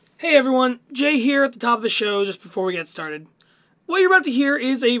Hey everyone, Jay here at the top of the show just before we get started. What you're about to hear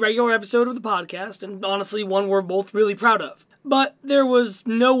is a regular episode of the podcast, and honestly one we're both really proud of. But there was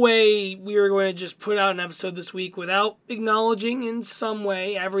no way we were going to just put out an episode this week without acknowledging in some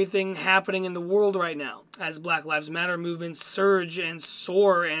way everything happening in the world right now, as Black Lives Matter movements surge and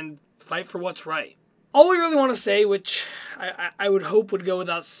soar and fight for what's right. All we really want to say, which I would hope would go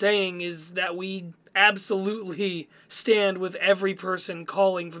without saying, is that we absolutely stand with every person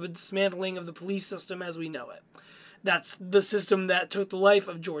calling for the dismantling of the police system as we know it. That's the system that took the life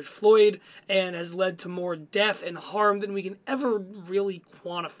of George Floyd and has led to more death and harm than we can ever really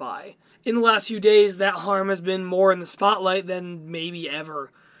quantify. In the last few days, that harm has been more in the spotlight than maybe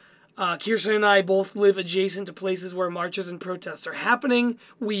ever. Kirsten and I both live adjacent to places where marches and protests are happening.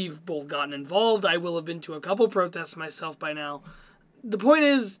 We've both gotten involved. I will have been to a couple protests myself by now. The point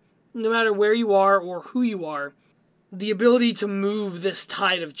is, no matter where you are or who you are, the ability to move this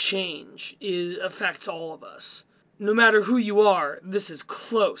tide of change affects all of us. No matter who you are, this is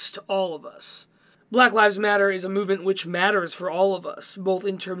close to all of us. Black Lives Matter is a movement which matters for all of us, both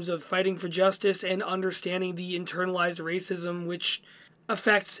in terms of fighting for justice and understanding the internalized racism which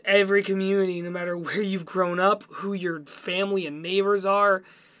affects every community, no matter where you've grown up, who your family and neighbors are.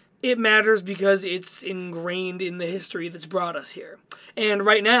 It matters because it's ingrained in the history that's brought us here. And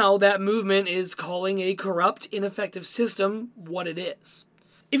right now, that movement is calling a corrupt, ineffective system what it is.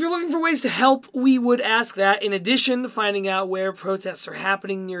 If you're looking for ways to help, we would ask that, in addition to finding out where protests are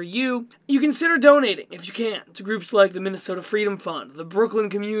happening near you, you consider donating, if you can, to groups like the Minnesota Freedom Fund, the Brooklyn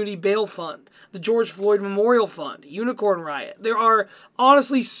Community Bail Fund, the George Floyd Memorial Fund, Unicorn Riot. There are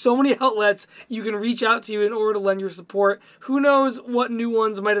honestly so many outlets you can reach out to in order to lend your support. Who knows what new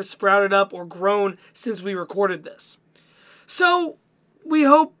ones might have sprouted up or grown since we recorded this. So, we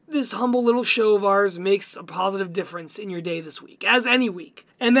hope this humble little show of ours makes a positive difference in your day this week, as any week.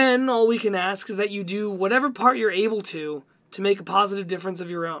 And then all we can ask is that you do whatever part you're able to make a positive difference of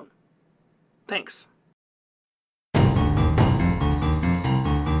your own. Thanks.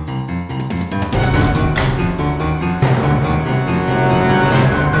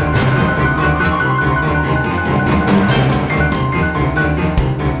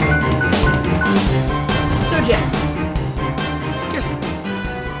 So, Jay.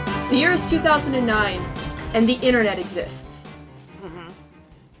 The year is 2009, and the internet exists. Mm-hmm.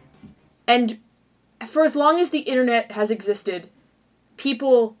 And for as long as the internet has existed,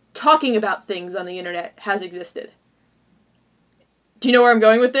 people talking about things on the internet has existed. Do you know where I'm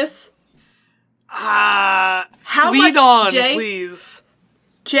going with this? Lead on, Jay, please.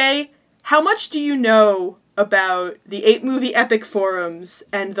 Jay, how much do you know about the 8-movie epic forums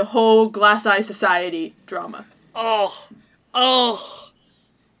and the whole Glasseye Society drama?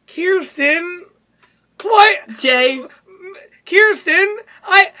 Kirsten, Jay, Kirsten,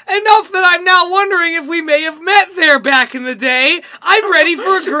 enough that I'm now wondering if we may have met there back in the day. I'm ready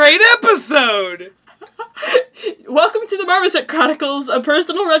for a great episode. Welcome to the Marmoset Chronicles, a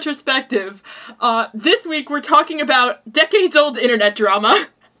personal retrospective. This week we're talking about decades-old internet drama.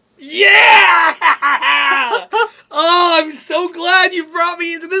 Yeah! I'm so glad you brought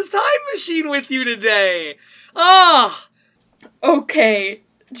me into this time machine with you today. Okay,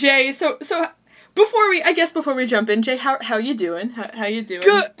 Jay, so before we jump in, Jay, how you doing? How you doing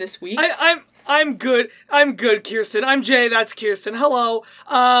good. This week? I'm good. I'm good, Kirsten. I'm Jay, that's Kirsten. Hello.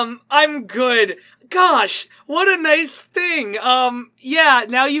 I'm good. Gosh, what a nice thing. Yeah,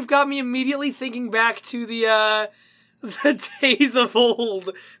 now you've got me immediately thinking back to the days of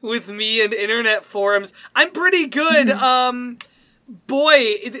old with me and internet forums. I'm pretty good.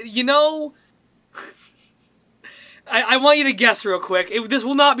 Boy, you know, I want you to guess real quick. This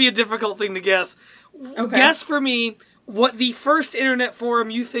will not be a difficult thing to guess. Okay. Guess for me what the first internet forum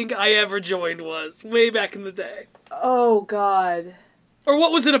you think I ever joined was, way back in the day. Oh, God. Or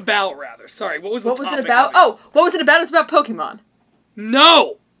what was it about, rather? Sorry, what was the topic? What was it about? Oh, what was it about? It was about Pokemon.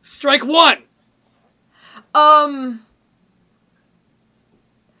 No! Strike one!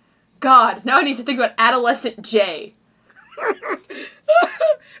 God, now I need to think about adolescent Jay.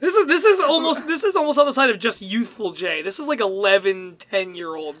 This is almost on the side of just youthful Jay. This is like 11,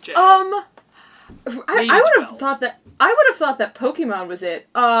 10-year-old Jay. I would have thought that Pokemon was it.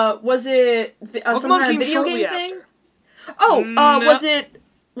 Was it some kind of video game thing? Oh, no. Was it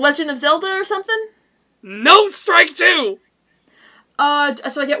Legend of Zelda or something? No, strike two!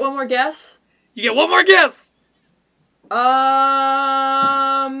 So I get one more guess? You get one more guess!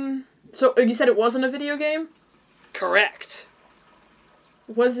 So you said it wasn't a video game? Correct.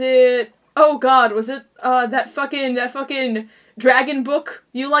 Was it... Oh god, was it, that fucking dragon book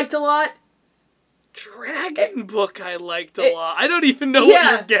you liked a lot? Dragon Book I liked a lot. I don't even know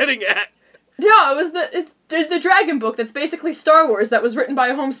what you're getting at. No, it was the Dragon Book that's basically Star Wars that was written by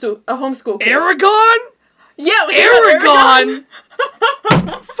a homeschool kid. Aragon? Yeah, it was Aragon!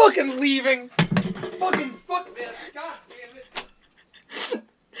 Fucking leaving. Fuck this. God damn it.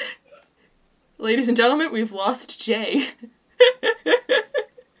 Ladies and gentlemen, we've lost Jay.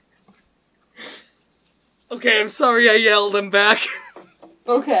 Okay, I'm sorry I yelled him back.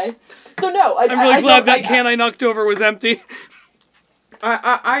 Okay. So no, I'm really glad that can I knocked over was empty.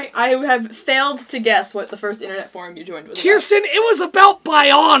 I have failed to guess what the first internet forum you joined was Kirsten, it was about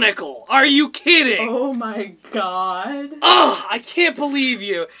Bionicle. Are you kidding? Oh my god. Ugh, I can't believe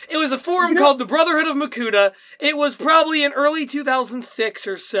you. It was a forum called the Brotherhood of Makuta. It was probably in early 2006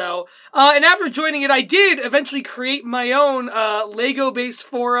 or so. And after joining it, I did eventually create my own Lego-based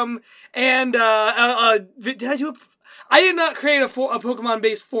forum. And did I do a... I did not create a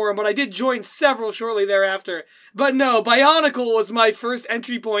Pokemon-based forum, but I did join several shortly thereafter. But no, Bionicle was my first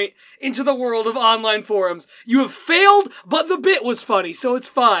entry point into the world of online forums. You have failed, but the bit was funny, so it's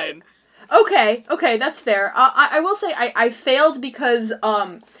fine. Okay, that's fair. I will say I failed because,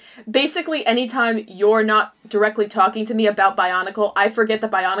 basically anytime you're not directly talking to me about Bionicle, I forget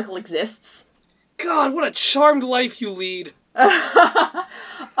that Bionicle exists. God, what a charmed life you lead.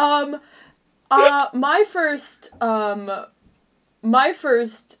 My first,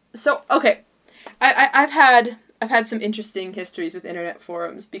 so, okay, I've had some interesting histories with internet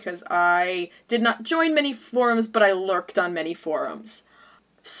forums because I did not join many forums, but I lurked on many forums.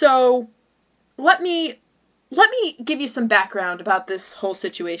 So, let me give you some background about this whole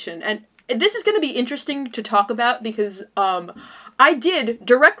situation, and this is going to be interesting to talk about because, I did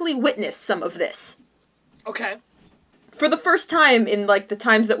directly witness some of this. Okay. For the first time in, like, the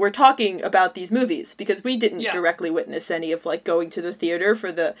times that we're talking about these movies, because we didn't directly witness any of, like, going to the theater for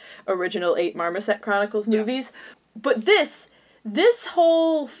the original 8 Marmoset Chronicles movies. But this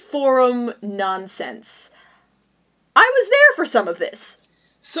whole forum nonsense, I was there for some of this.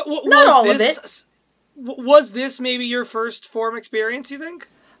 So, not all of it. Was this maybe your first forum experience, you think?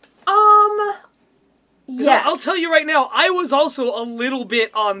 Yes. I'll tell you right now, I was also a little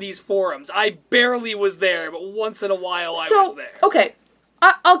bit on these forums. I barely was there, but once in a while I was there. Okay,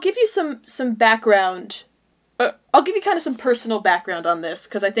 I'll give you some background. I'll give you kind of some personal background on this,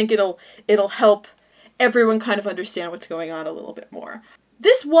 because I think it'll help everyone kind of understand what's going on a little bit more.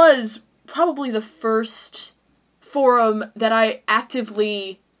 This was probably the first forum that I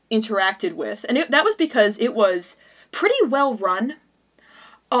actively interacted with, and that was because it was pretty well run.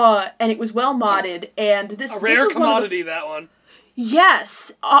 And it was well modded, and this... A rare was commodity, that one.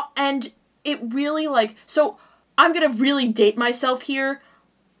 Yes, and it really, like... So, I'm gonna really date myself here.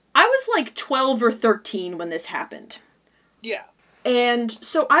 I was, like, 12 or 13 when this happened. Yeah. And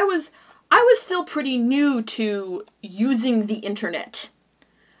so I was still pretty new to using the internet.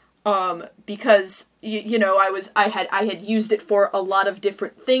 Because, you know, I had used it for a lot of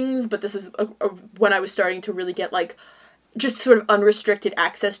different things, but this is when I was starting to really get, like... just sort of unrestricted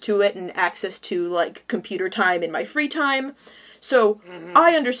access to it and access to, like, computer time in my free time. So,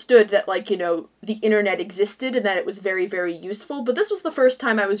 I understood that, like, you know, the internet existed and that it was very, very useful, but this was the first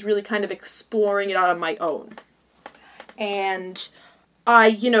time I was really kind of exploring it on my own. And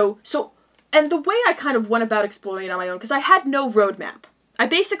and the way I kind of went about exploring it on my own, because I had no roadmap. I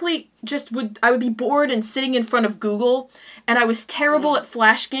basically I would be bored and sitting in front of Google, and I was terrible at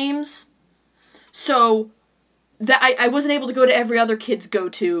Flash games. So... that I wasn't able to go to every other kid's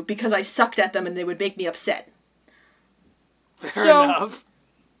go-to because I sucked at them and they would make me upset. Fair enough.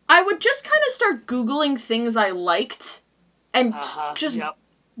 I would just kind of start Googling things I liked and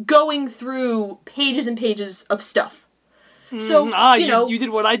going through pages and pages of stuff. So, you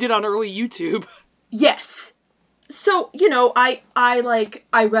did what I did on early YouTube. Yes. So, you know, I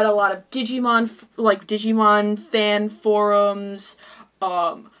read a lot of Digimon fan forums,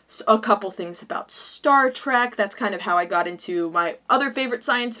 a couple things about Star Trek. That's kind of how I got into my other favorite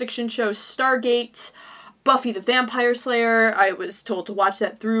science fiction show, Stargate. Buffy the Vampire Slayer. I was told to watch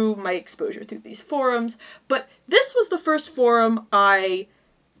that through my exposure through these forums. But this was the first forum I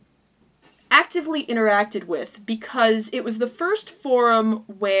actively interacted with because it was the first forum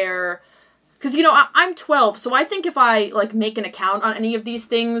where... Because, you know, I'm 12, so I think if I, like, make an account on any of these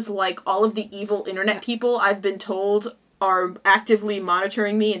things, like, all of the evil internet people I've been told are actively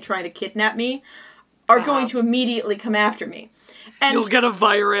monitoring me and trying to kidnap me, are going to immediately come after me. And you'll get a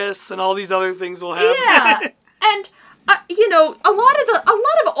virus, and all these other things will happen. Yeah, and, you know, a lot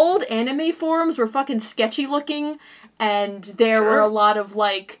of old anime forums were fucking sketchy looking, and there were a lot of,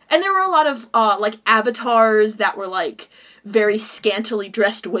 like, like, avatars that were, like, very scantily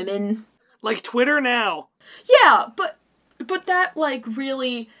dressed women. Like Twitter now. Yeah, but that, like,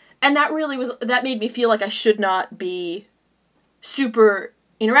 really... And that really was... That made me feel like I should not be super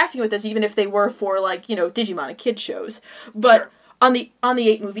interacting with this, even if they were for, like, you know, Digimon and kid shows. But Sure. on the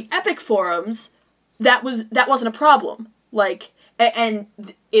 8-movie Epic forums, that wasn't a problem. Like, and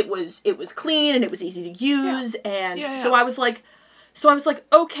it was clean, and it was easy to use, and so I was like,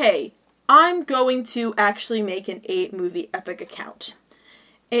 okay, I'm going to actually make an 8-movie Epic account.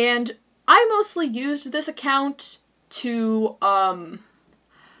 And I mostly used this account to,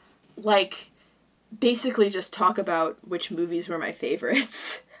 like, basically just talk about which movies were my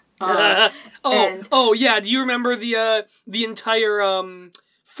favorites. Yeah. Do you remember the entire,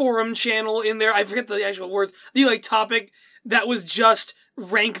 forum channel in there? I forget the actual words. The, like, topic that was just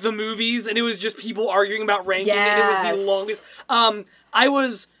rank the movies, and it was just people arguing about ranking, and it was the longest.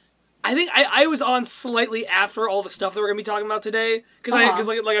 I think I was on slightly after all the stuff that we're gonna be talking about today, because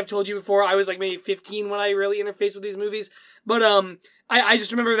like I've told you before, I was like maybe 15 when I really interfaced with these movies. But I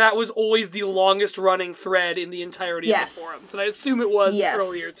just remember that was always the longest running thread in the entirety of the forums, and I assume it was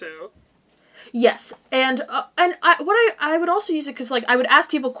earlier too. Yes, and I would also use it because, like, I would ask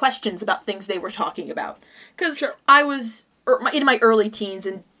people questions about things they were talking about, because I was in my early teens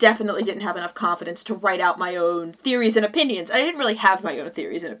and definitely didn't have enough confidence to write out my own theories and opinions. I didn't really have my own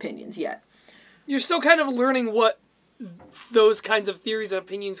theories and opinions yet. You're still kind of learning what those kinds of theories and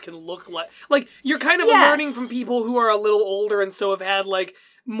opinions can look like. Like, you're kind of learning from people who are a little older and so have had, like,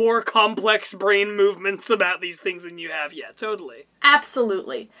 more complex brain movements about these things than you have yet. Totally.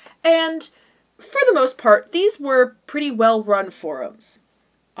 Absolutely. And for the most part, these were pretty well-run forums.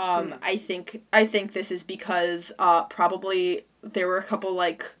 I think this is because, probably there were a couple,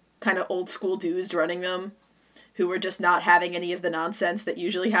 like, kind of old school dudes running them who were just not having any of the nonsense that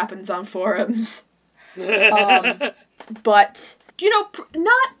usually happens on forums. But, you know,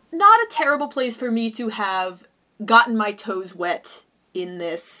 not a terrible place for me to have gotten my toes wet in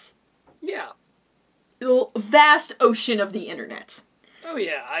this vast ocean of the internet. Oh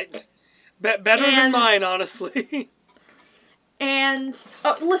yeah, better than mine, honestly. And,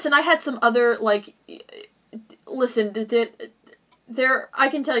 listen, I had some other, like, I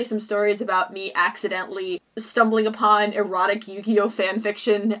can tell you some stories about me accidentally stumbling upon erotic Yu-Gi-Oh!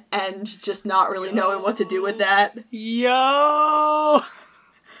 Fanfiction and just not really knowing what to do with that. Yo!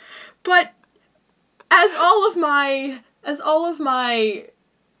 But, as all of my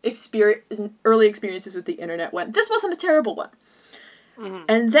early experiences with the internet went, this wasn't a terrible one. Mm-hmm.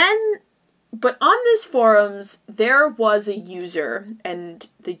 And then... But on these forums, there was a user, and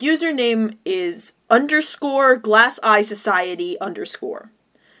the username is _Glasseye Society _.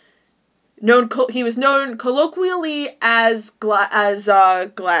 He was known colloquially as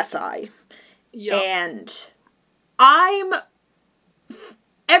Glasseye. Yep. And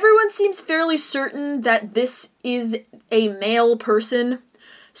everyone seems fairly certain that this is a male person,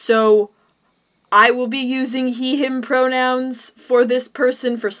 so I will be using he/him pronouns for this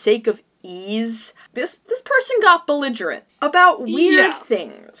person for sake of ease. This person got belligerent about weird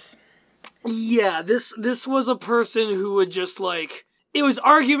things. Yeah, this was a person who would just, like, it was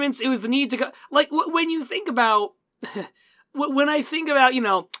arguments, it was the need to go, like, when you think about, when I think about, you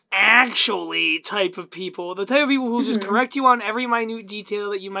know, actually type of people, the type of people who just correct you on every minute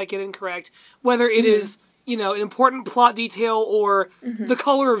detail that you might get incorrect, whether it is, you know, an important plot detail or the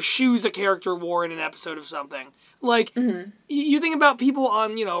color of shoes a character wore in an episode of something. Like, you think about people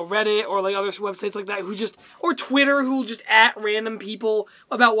on, you know, Reddit or, like, other websites like that who just, or Twitter, who just at random people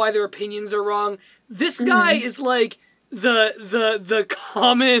about why their opinions are wrong. This guy is, like, the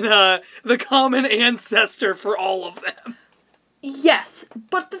common ancestor for all of them. Yes,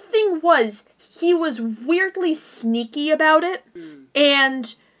 but the thing was, he was weirdly sneaky about it,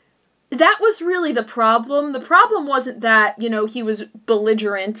 and that was really the problem. The problem wasn't that, you know, he was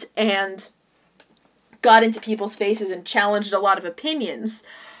belligerent and got into people's faces and challenged a lot of opinions.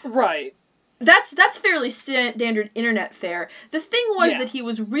 Right. That's fairly standard internet fare. The thing was that he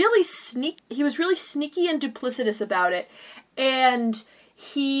was really sneaky and duplicitous about it, and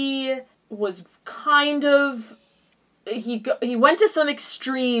he was kind of he went to some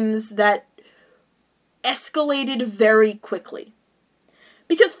extremes that escalated very quickly.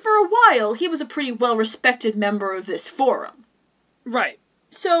 Because for a while, he was a pretty well-respected member of this forum. Right.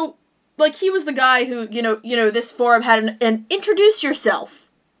 So, like, he was the guy who, you know, this forum had an introduce yourself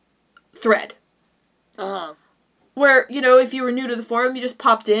thread. Uh-huh. Where, you know, if you were new to the forum, you just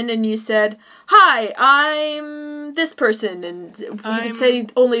popped in and you said, "Hi, I'm this person," and you could say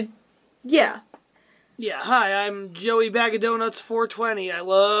only, Yeah, hi, I'm Joey Bag of Donuts 420. I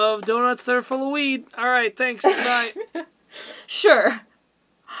love donuts that are full of weed. Alright, thanks, bye. Sure.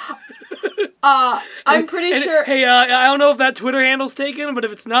 I'm pretty sure. Hey, I don't know if that Twitter handle's taken, but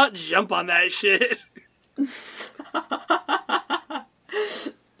if it's not, jump on that shit.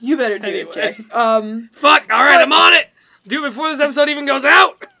 You better do it, Jay. Fuck, alright, I'm on it! Do it before this episode even goes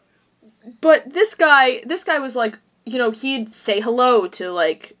out! But this guy was like, he'd say hello to,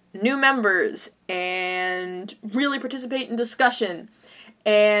 like, new members and really participate in discussion.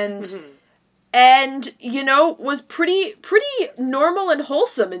 And, was pretty normal and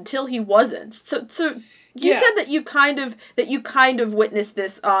wholesome until he wasn't. So you said that you kind of witnessed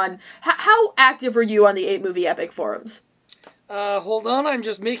this on... How active were you on the 8 Movie Epic forums? Hold on, I'm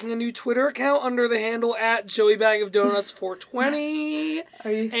just making a new Twitter account under the handle at JoeyBagOfDonuts420.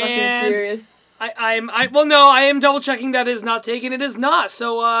 Are you fucking serious? I am double checking that it is not taken. It is not.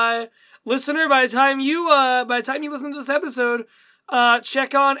 So, listener, by the time you listen to this episode,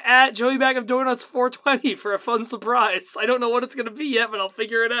 check on at JoeyBagOfDonuts420 for a fun surprise. I don't know what it's gonna be yet, but I'll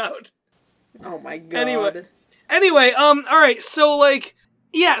figure it out. Oh my god. Anyway, alright, so, like...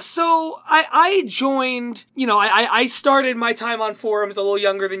 Yeah, so I joined, I started my time on forums a little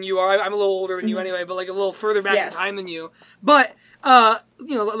younger than you are. I'm a little older than you anyway, but like a little further back in time than you. But,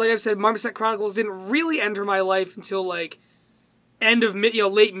 like I've said, Marmoset Chronicles didn't really enter my life until like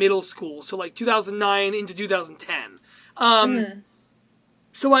late middle school. So like 2009 into 2010.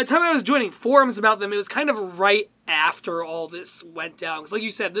 So by the time I was joining forums about them, it was kind of right after all this went down. Because like you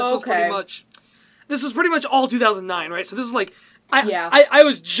said, this was pretty much all 2009, right? So this is like... I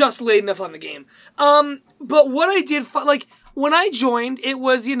was just late enough on the game. But what I did, when I joined, it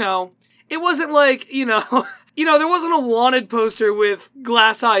was, it wasn't like, there wasn't a wanted poster with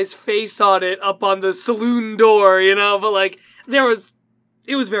Glasseye's face on it up on the saloon door, but like, it was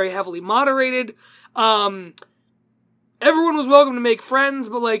very heavily moderated. Everyone was welcome to make friends,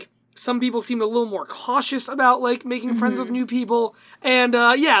 but like, some people seemed a little more cautious about, like, making friends with new people. And,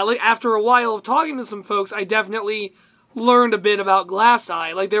 after a while of talking to some folks, I definitely... learned a bit about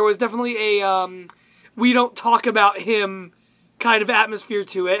Glasseye. Like, there was definitely a, we don't talk about him kind of atmosphere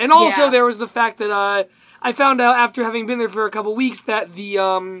to it. And also there was the fact that, I found out after having been there for a couple weeks that the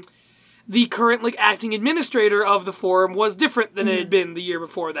current, like, acting administrator of the forum was different than it had been the year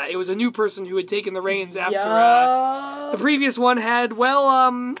before that. It was a new person who had taken the reins after, the previous one had,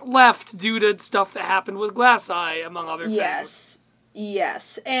 left due to stuff that happened with Glasseye, among other things.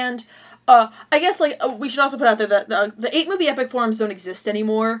 Yes. And, I guess, we should also put out there that the 8 Movie Epic forums don't exist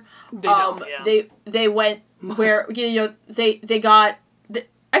anymore. They don't, They went where, they got...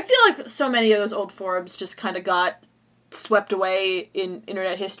 I feel like so many of those old forums just kind of got swept away in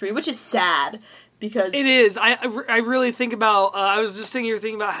internet history, which is sad, because... It is. I really think about... I was just sitting here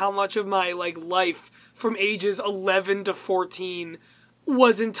thinking about how much of my, life from ages 11 to 14...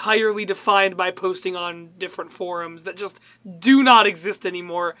 was entirely defined by posting on different forums that just do not exist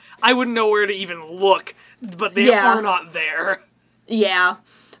anymore. I wouldn't know where to even look, but they are not there. Yeah.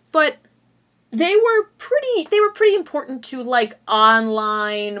 But they were pretty important to, like,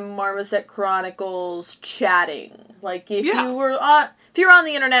 online Marmoset Chronicles chatting. Like, if you were on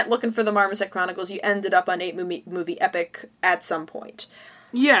the internet looking for the Marmoset Chronicles, you ended up on 8 Movie Epic at some point.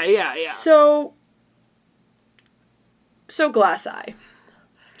 Yeah. So Glasseye.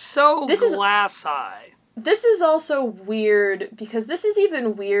 Glasseye. This is also weird, because this is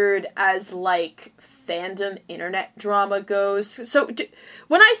even weird as, like, fandom internet drama goes. So,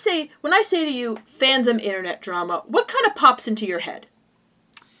 when I say to you, fandom internet drama, what kind of pops into your head?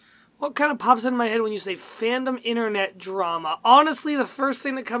 What kind of pops into my head when you say fandom internet drama? Honestly, the first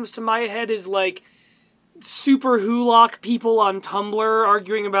thing that comes to my head is, like, super hulock people on Tumblr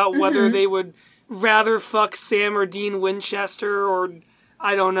arguing about whether they would rather fuck Sam or Dean Winchester, or...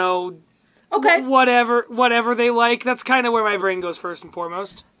 I don't know. Okay. Whatever they like. That's kind of where my brain goes first and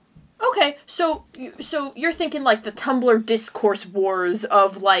foremost. Okay, so you're thinking like the Tumblr discourse wars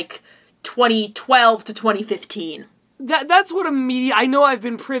of like 2012 to 2015. That's what I know I've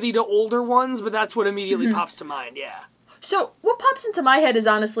been privy to older ones, but that's what immediately pops to mind. Yeah. So what pops into my head is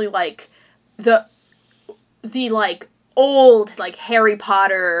honestly like the like old like Harry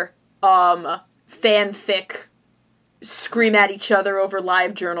Potter fanfic scream at each other over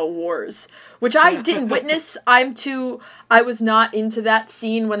live journal wars, which I didn't witness. I was not into that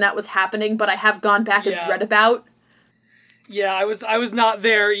scene when that was happening, but I have gone back and read about. Yeah, I was not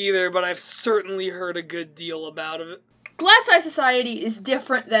there either, but I've certainly heard a good deal about it. Glasseye Society is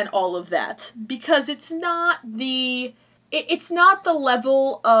different than all of that, because it's not the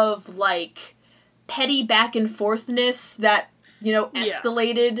level of, like, petty back and forthness that,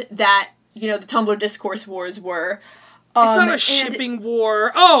 escalated that, the Tumblr discourse wars were. It's not a shipping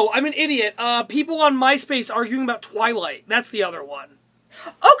war. Oh, I'm an idiot. People on MySpace arguing about Twilight. That's the other one.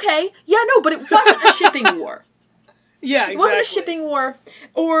 Okay, yeah, no, but it wasn't a shipping war. Yeah, exactly. It wasn't a shipping war,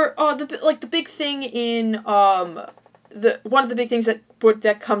 or the big thing in one of the big things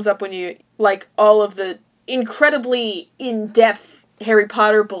that comes up when you like all of the incredibly in-depth Harry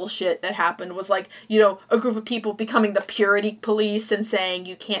Potter bullshit that happened was like, you know, a group of people becoming the purity police and saying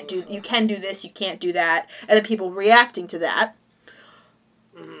you can do this, you can't do that, and then people reacting to that.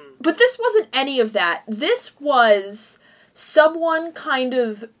 Mm-hmm. But this wasn't any of that. This was someone kind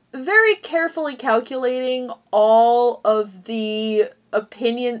of very carefully calculating all of the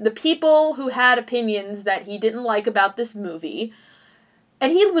people who had opinions that he didn't like about this movie.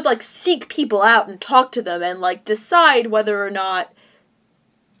 And he would, like, seek people out and talk to them and, like, decide whether or not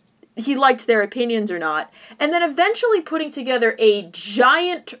he liked their opinions or not. And then eventually putting together a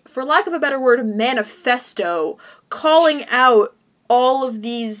giant, for lack of a better word, manifesto calling out all of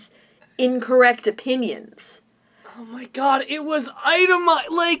these incorrect opinions. Oh my god, it was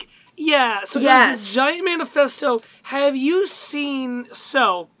itemized, like, yeah, so yes. There's this giant manifesto. Have you seen,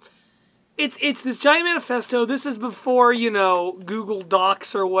 so, it's this giant manifesto, this is before, you know, Google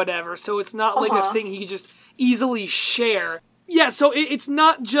Docs or whatever, so it's not like a thing he could just easily share. Yeah, so it's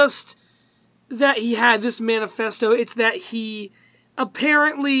not just that he had this manifesto, it's that he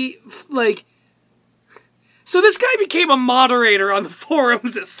apparently, like, so this guy became a moderator on the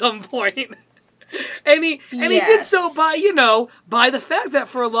forums at some point. And he did so by the fact that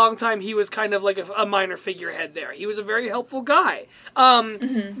for a long time he was kind of like a minor figurehead there. He was a very helpful guy.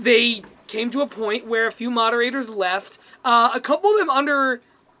 They came to a point where a few moderators left. A couple of them under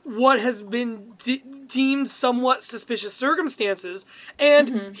what has been deemed somewhat suspicious circumstances,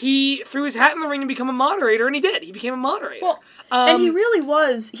 and he threw his hat in the ring to become a moderator, and he did. He became a moderator. Well, and he really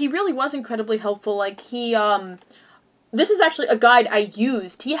was incredibly helpful. Like, this is actually a guide I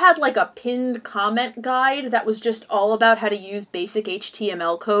used. He had, like, a pinned comment guide that was just all about how to use basic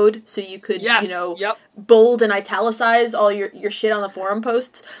HTML code, so you could, bold and italicize all your shit on the forum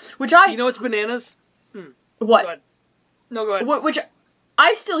posts, which You know what's bananas? What? Go ahead. No, go ahead. Which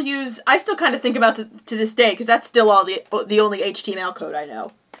I still use, I still kind of think about to this day, because that's still all the only HTML code I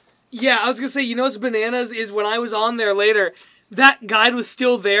know. Yeah, I was gonna say, you know what's bananas is when I was on there later, that guide was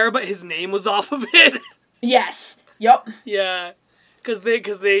still there, but his name was off of it. Yes. Yep. Yeah, because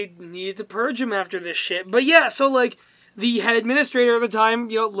they needed to purge him after this shit. But yeah, so like the head administrator at the time,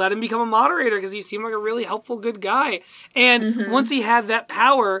 you know, let him become a moderator because he seemed like a really helpful, good guy. And once he had that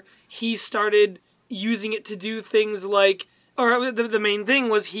power, he started using it to do things like, or the main thing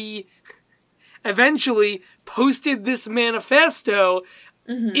was he eventually posted this manifesto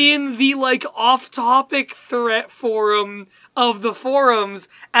in the, like, off-topic threat forum of the forums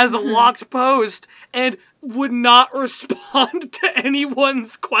as a locked post, and would not respond to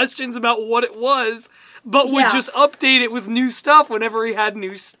anyone's questions about what it was, but would just update it with new stuff whenever he had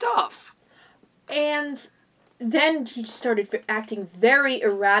new stuff. And then he started acting very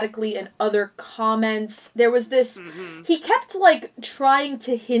erratically in other comments. There was this... He kept, like, trying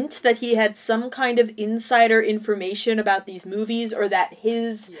to hint that he had some kind of insider information about these movies, or that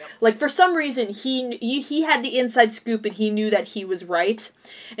his... Like, for some reason, he had the inside scoop and he knew that he was right.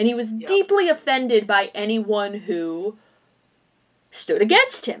 And he was deeply offended by anyone who stood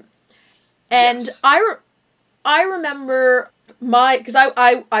against him. And I remember... because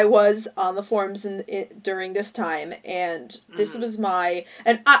I was on the forums during this time, and this was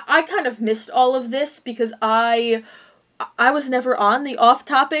and I kind of missed all of this because I was never on the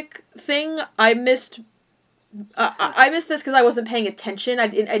off-topic thing. I missed this because I wasn't paying attention.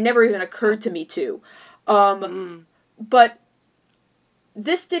 It never even occurred to me to. But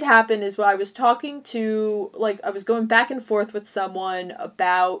this did happen is when I was talking to, like, I was going back and forth with someone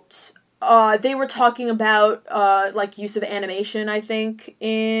about... they were talking about, like, use of animation, I think,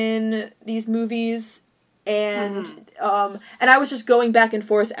 in these movies, and I was just going back and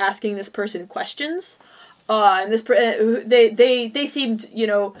forth asking this person questions, and they seemed, you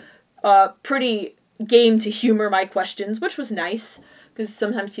know, pretty game to humor my questions, which was nice, because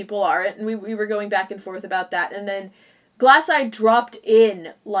sometimes people aren't, and we were going back and forth about that, and then Glasseye dropped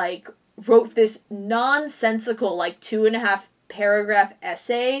in, like, wrote this nonsensical, like, 2.5 paragraph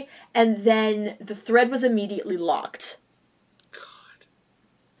essay, and then the thread was immediately locked. God.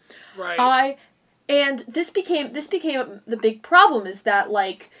 Right. And this became the big problem, is that,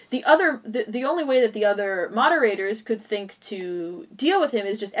 like, the only way that the other moderators could think to deal with him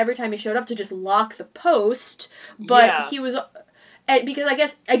is just every time he showed up to just lock the post, but he was... because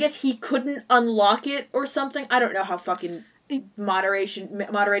I guess he couldn't unlock it or something. I don't know how fucking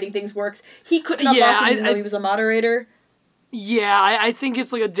moderating things works. He couldn't unlock it even though he was a moderator. Yeah, I think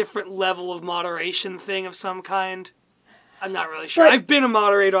it's like a different level of moderation thing of some kind. I'm not really sure. I've been a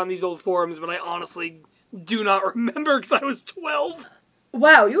moderator on these old forums, but I honestly do not remember because I was 12.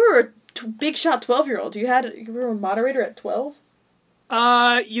 Wow, you were a big shot 12-year-old. You were a moderator at 12?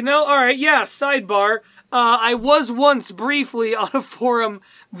 Alright, yeah, sidebar. I was once briefly on a forum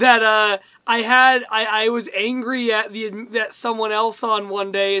that, I was angry at that someone else on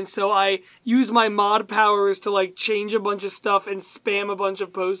one day, and so I used my mod powers to, like, change a bunch of stuff and spam a bunch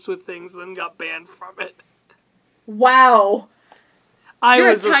of posts with things, then got banned from it. Wow. I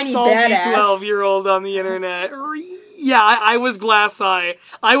was a tiny salty badass. 12-year-old on the internet. Yeah, I was Glasseye.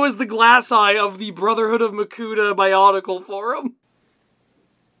 I was the Glasseye of the Brotherhood of Makuta Biotical forum.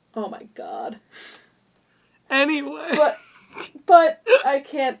 Oh my god. Anyway. But I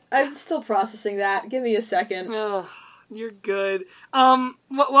can't. I'm still processing that. Give me a second. You're good.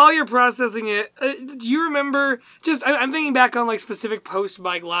 While you're processing it, do you remember, I'm thinking back on, like, specific posts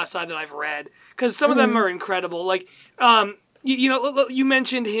by Glasseye that I've read, because some of them are incredible. Like, you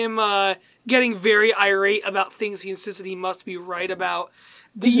mentioned him, getting very irate about things he insisted he must be right about.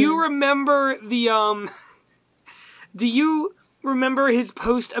 Do you remember do you remember his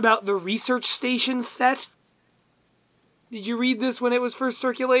post about the research station set? Did you read this when it was first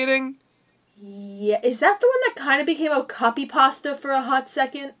circulating? Yeah, is that the one that kind of became a copy pasta for a hot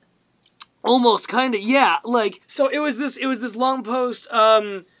second? Almost, kind of, yeah. Like, so it was this long post.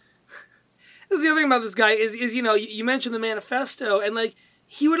 This is the other thing about this guy is you mentioned the manifesto, and, like,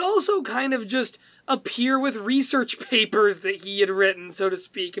 he would also kind of just appear with research papers that he had written, so to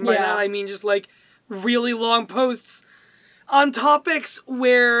speak. And by that I mean just, like, really long posts on topics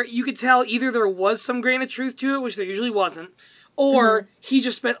where you could tell either there was some grain of truth to it, which there usually wasn't, or he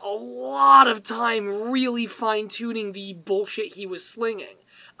just spent a lot of time really fine-tuning the bullshit he was slinging.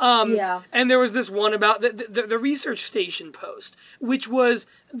 And there was this one about the research station post, which was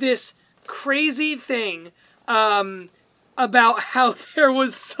this crazy thing about how there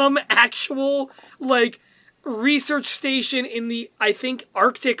was some actual, like, research station in the, I think,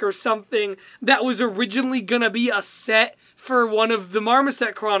 Arctic or something that was originally gonna be a set for one of the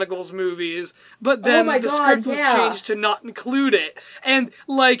Marmoset Chronicles movies, but then script was changed to not include it. And,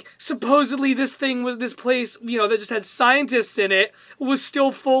 like, supposedly this place, that just had scientists in it, was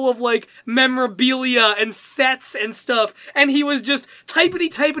still full of, like, memorabilia and sets and stuff, and he was just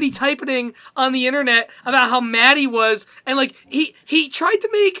typing on the internet about how mad he was, and, like, he tried to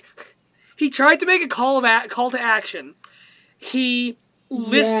make a call to action. He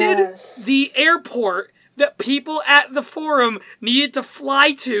listed the airport that people at the forum needed to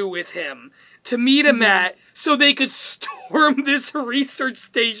fly to with him to meet him at, so they could storm this research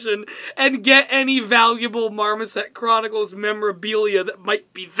station and get any valuable Marmoset Chronicles memorabilia that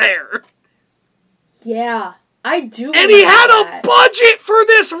might be there. Yeah, I do. And he had a budget for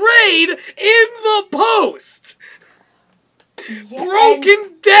this raid in the post! Yeah,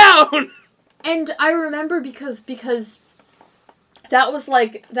 broken down! And I remember because that was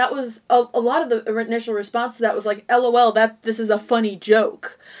a lot of the initial response to that was like, LOL, this is a funny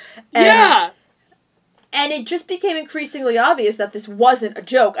joke. And it just became increasingly obvious that this wasn't a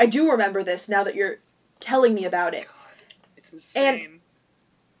joke. I do remember this now that you're telling me about it. God, it's insane.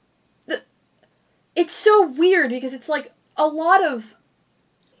 And it's so weird because it's like a lot of...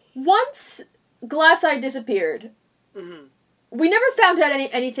 Once Glasseye disappeared, we never found out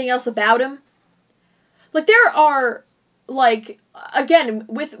anything else about him. Like, there are, like, again,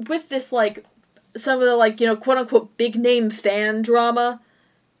 with this, like, some of the, like, quote-unquote big-name fan drama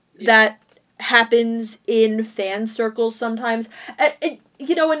that happens in fan circles sometimes. And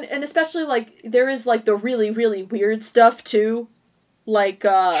especially, like, there is, like, the really, really weird stuff, too. Like,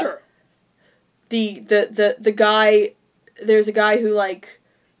 sure. The guy, there's a guy who, like,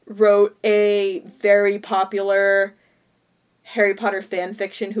 wrote a very popular Harry Potter fan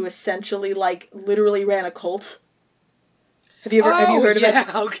fiction who essentially, like, literally ran a cult. Have you heard of it?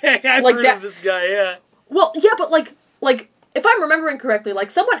 Yeah, okay, I've heard of this guy, yeah. Well, yeah, but, like, if I'm remembering correctly,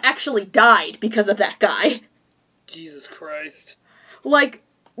 like, someone actually died because of that guy. Jesus Christ. Like,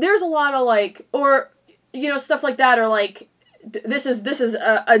 there's a lot of, like, or, stuff like that, or, like, this is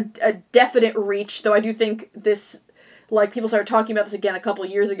a definite reach, though I do think this... Like, people started talking about this again a couple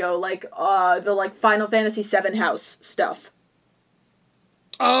years ago, like, the, like, Final Fantasy VII House stuff.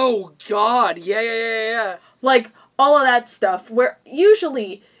 Oh, God, yeah. Like, all of that stuff, where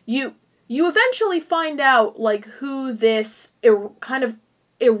usually you eventually find out, like, who this kind of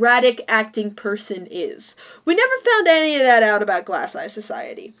erratic acting person is. We never found any of that out about Glasseye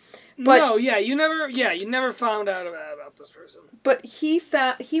Society. But, no, you never found out about this person. But he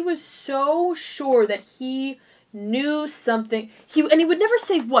was so sure that he knew something. And he would never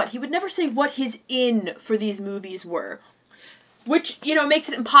say what. He would never say what his in for these movies were. which, makes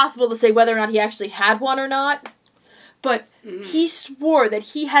it impossible to say whether or not he actually had one or not. But he swore that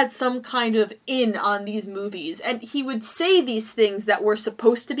he had some kind of in on these movies, and he would say these things that were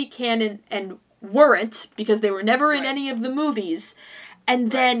supposed to be canon and weren't, because they were never in any of the movies,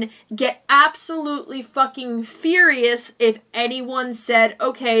 and then get absolutely fucking furious if anyone said,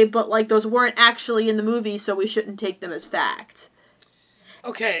 okay, but, those weren't actually in the movie, so we shouldn't take them as fact.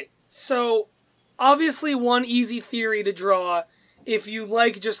 Okay, so, obviously one easy theory to draw, if you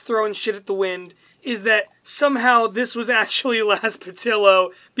like just throwing shit at the wind, is that somehow this was actually Laz Patillo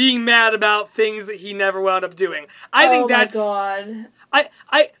being mad about things that he never wound up doing. I think that's... Oh my god.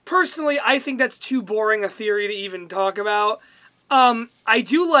 I personally, I think that's too boring a theory to even talk about. I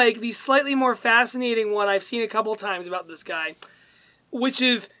do like the slightly more fascinating one I've seen a couple times about this guy, which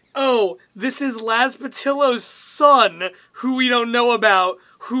is, this is Laz Patillo's son, who we don't know about,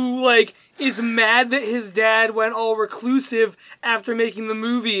 who, is mad that his dad went all reclusive after making the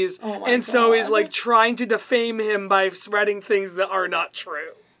movies, so is, trying to defame him by spreading things that are not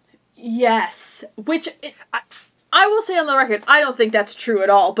true. Yes. Which, I will say on the record, I don't think that's true at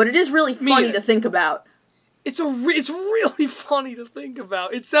all, but it is really funny to think about. It's really funny to think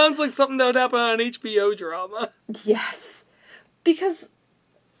about. It sounds like something that would happen on an HBO drama. Yes. Because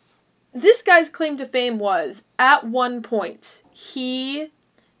this guy's claim to fame was, at one point, he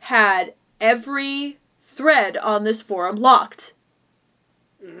had every thread on this forum locked.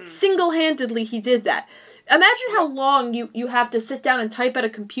 Mm-hmm. Single-handedly, he did that. Imagine how long you have to sit down and type at a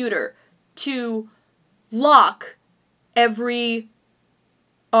computer to lock every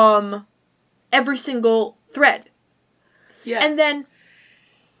single thread. Yeah. And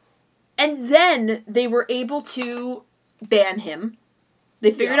then they were able to ban him.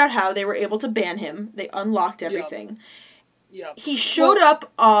 They figured out how they were able to ban him. They unlocked everything. Yeah. He showed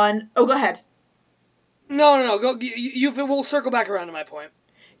up on... Oh, go ahead. No. Go. We'll circle back around to my point.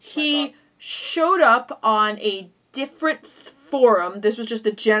 He showed up on a different forum. This was just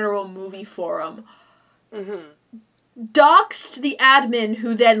a general movie forum. Mm-hmm. Doxed the admin,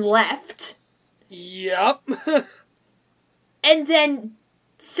 who then left. Yep. And then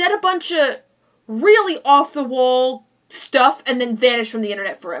said a bunch of really off-the-wall stuff, and then vanished from the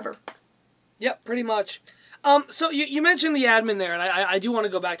internet forever. Yep, pretty much. So you mentioned the admin there, and I do want to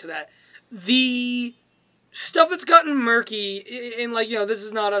go back to that. The stuff that's gotten murky, and this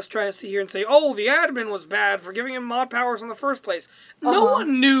is not us trying to sit here and say, the admin was bad for giving him mod powers in the first place. No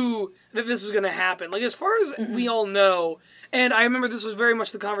one knew that this was going to happen. As far as we all know, and I remember this was very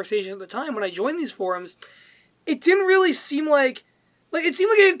much the conversation at the time when I joined these forums, it didn't really seem like it seemed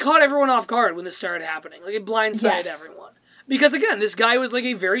like it had caught everyone off guard when this started happening. It blindsided everyone. Because, again, this guy was,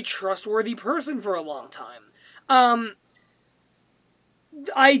 a very trustworthy person for a long time.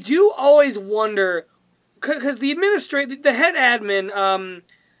 I do always wonder, because the head admin,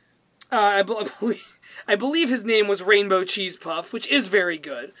 I believe his name was Rainbow Cheese Puff, which is very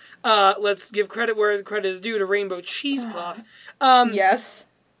good. Let's give credit where credit is due to Rainbow Cheese Puff. Yes.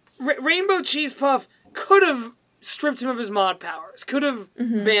 Rainbow Cheese Puff could have stripped him of his mod powers, could have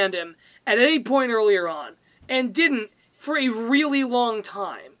banned him at any point earlier on, and didn't for a really long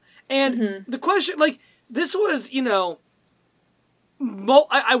time. And the question, this was, I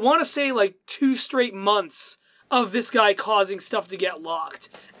want to say, 2 straight months of this guy causing stuff to get locked.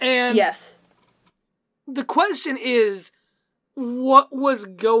 And yes. The question is, what was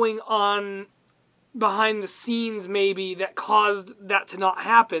going on behind the scenes, maybe, that caused that to not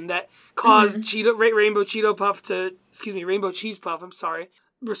happen, that caused Rainbow Cheese Puff, I'm sorry,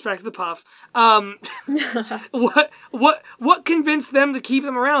 respect to the Puff, what convinced them to keep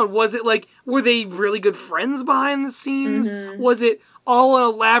them around? Was it were they really good friends behind the scenes? Was it all an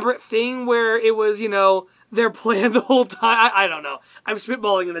elaborate thing where it was, their plan the whole time? I don't know. I'm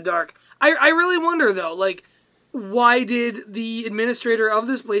spitballing in the dark. I really wonder, though, why did the administrator of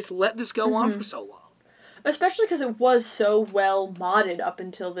this place let this go on for so long? Especially because it was so well modded up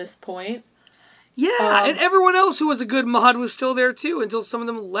until this point. Yeah, and everyone else who was a good mod was still there too, until some of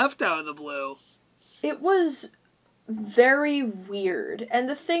them left out of the blue. It was very weird. And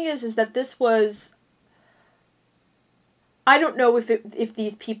the thing is that this was... I don't know if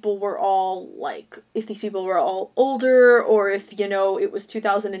these people were all, older, or if, it was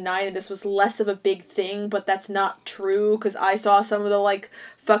 2009 and this was less of a big thing, but that's not true, because I saw some of the,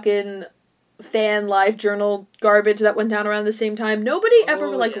 fucking fan live journal garbage that went down around the same time. Nobody ever,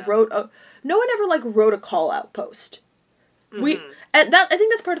 wrote a call-out post. I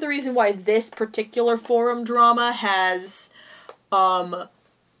think that's part of the reason why this particular forum drama has,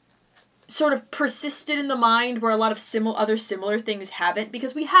 sort of persisted in the mind where a lot of other similar things haven't,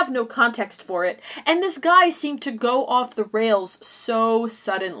 because we have no context for it. And this guy seemed to go off the rails so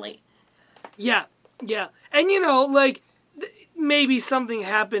suddenly. Yeah, yeah. And, you know, like, maybe something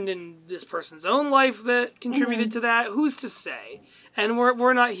happened in this person's own life that contributed to that. Who's to say? And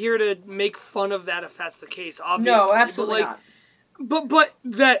we're not here to make fun of that if that's the case, obviously. No, absolutely not. But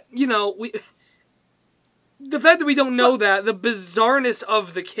that, you know, the fact that we don't know that, the bizarreness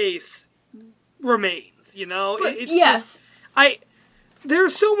of the case remains, you know? But, it's yes. There are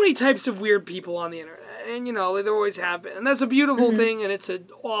so many types of weird people on the internet, and, you know, there always have been. And that's a beautiful thing, and it's an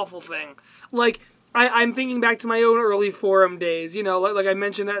awful thing. Like, I'm thinking back to my own early forum days, you know, like I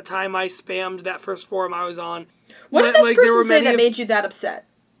mentioned that time I spammed that first forum I was on. What did this person say that made you that upset?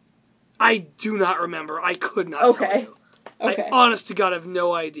 I do not remember. I could not tell you. Okay. I, honest to God, have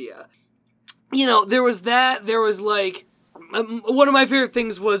no idea. You know, there was that. There was, like, one of my favorite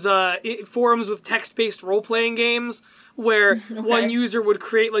things was forums with text-based role-playing games, where one user would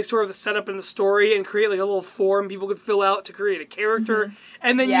create, like, sort of the setup and the story and create, like, a little form people could fill out to create a character.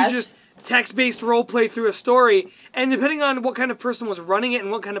 And then you just text-based role-play through a story. And depending on what kind of person was running it and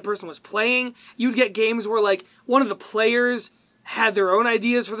what kind of person was playing, you'd get games where, like, one of the players had their own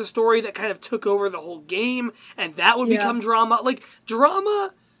ideas for the story that kind of took over the whole game, and that would become drama. Like,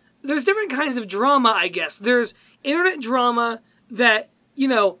 drama, there's different kinds of drama, I guess. There's internet drama that, you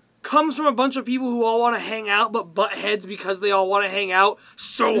know, comes from a bunch of people who all want to hang out but butt heads because they all want to hang out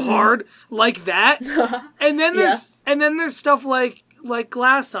so hard, like that. And then there's stuff like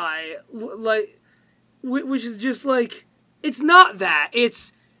Glasseye, like, which is just like, it's not that.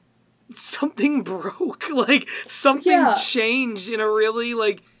 It's something broke, like, something changed in a really,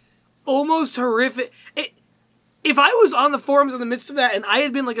 like, almost horrific... If I was on the forums in the midst of that and I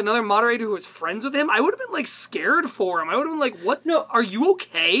had been, like, another moderator who was friends with him, I would have been, like, scared for him. I would have been like, what? No. Are you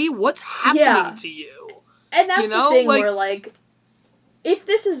okay? What's happening to you? And that's the thing, like, where, like, if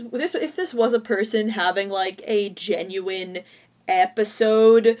this was a person having, like, a genuine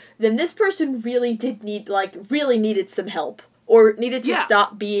episode, then this person really needed some help. Or needed to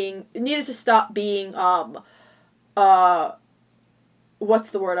stop being,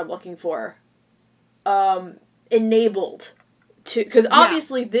 what's the word I'm looking for? Enabled to, because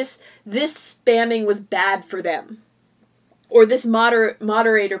obviously this spamming was bad for them. Or this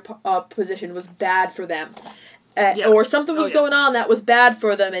moderator position was bad for them. Or something was going on that was bad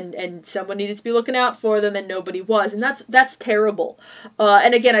for them, and someone needed to be looking out for them, and nobody was. And that's terrible.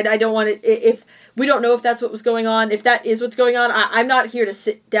 And again, I don't want to, if we don't know if that's what was going on, if that is what's going on, I'm not here to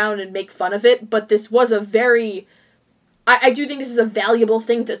sit down and make fun of it, but this was a very, I do think this is a valuable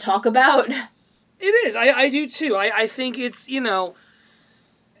thing to talk about. It is. I do too. I think it's, you know,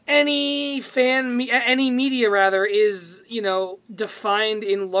 any media rather is, you know, defined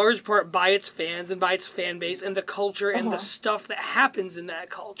in large part by its fans and by its fan base and the culture and the stuff that happens in that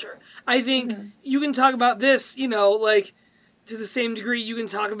culture. I think you can talk about this, you know, like, to the same degree you can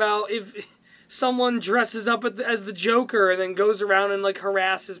talk about if someone dresses up as the Joker and then goes around and, like,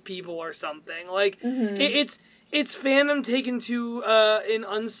 harasses people or something. Like, it's fandom taken to an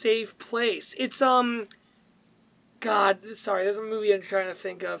unsafe place. It's, God, sorry, there's a movie I'm trying to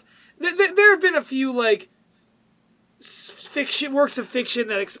think of. There have been a few, like, works of fiction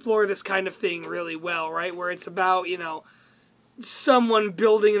that explore this kind of thing really well, right? Where it's about, you know, someone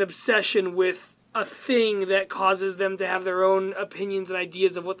building an obsession with a thing that causes them to have their own opinions and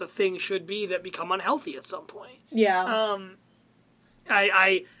ideas of what the thing should be that become unhealthy at some point. Yeah.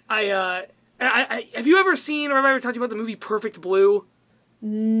 Have you ever seen, or have I ever talked to you about the movie Perfect Blue?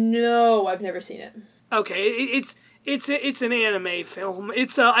 No, I've never seen it. Okay, it's an anime film.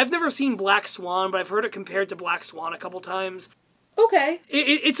 It's I've never seen Black Swan, but I've heard it compared to Black Swan a couple times. Okay.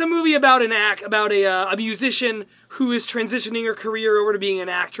 It's a movie about a musician who is transitioning her career over to being an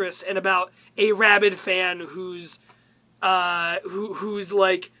actress, and about a rabid fan who's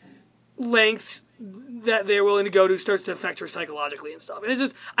like lengths that they're willing to go to starts to affect her psychologically and stuff. And it's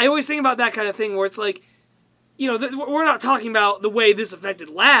just, I always think about that kind of thing where it's like, you know, we're not talking about the way this affected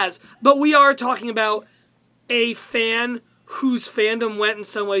Laz, but we are talking about a fan whose fandom went in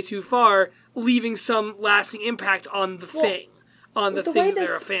some way too far, leaving some lasting impact on the thing that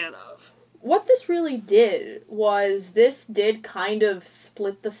they're a fan of. What this really did was this did kind of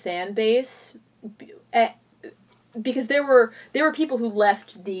split the fan base, because there were people who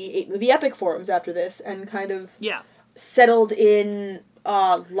left the 8-movie Epic forums after this and kind of settled in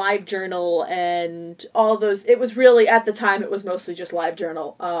LiveJournal and all those. It was really, at the time, it was mostly just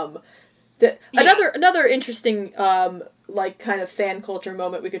LiveJournal. Another interesting like kind of fan culture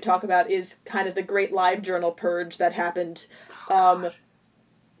moment we could talk about is kind of the great LiveJournal purge that happened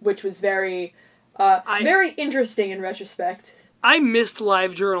which was very interesting in retrospect. I missed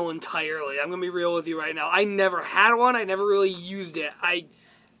LiveJournal entirely. I'm gonna be real with you right now. I never had one. I never really used it. I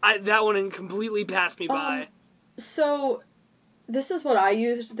that one completely passed me by. So, this is what I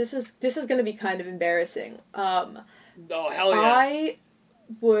used. This is gonna be kind of embarrassing. Oh hell yeah!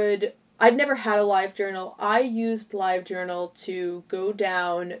 I'd never had a LiveJournal. I used LiveJournal to go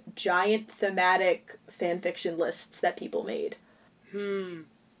down giant thematic fanfiction lists that people made.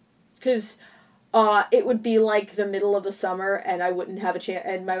 Because it would be like the middle of the summer, and I wouldn't have a chance.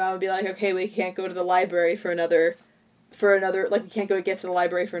 And my mom would be like, "Okay, we can't go to the library for another. Like we can't get to the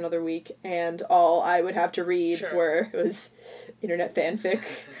library for another week." And all I would have to read was internet fanfic.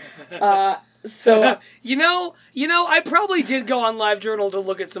 So you know, I probably did go on LiveJournal to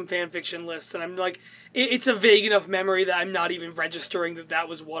look at some fanfiction lists, and I'm like, it's a vague enough memory that I'm not even registering that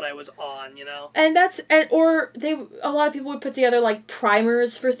was what I was on, you know. And a lot of people would put together like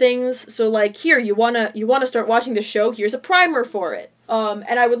primers for things. So like, here you wanna start watching the show. Here's a primer for it.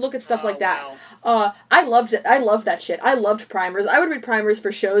 And I would look at stuff like that. Wow. I loved it. I loved that shit. I loved primers. I would read primers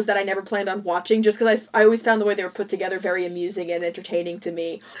for shows that I never planned on watching, just because I always found the way they were put together very amusing and entertaining to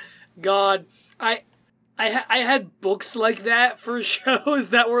me. God, I had books like that for shows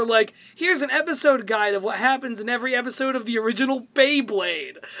that were like, here's an episode guide of what happens in every episode of the original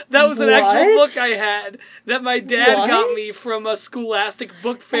Beyblade. That was an actual book I had that my dad got me from a scholastic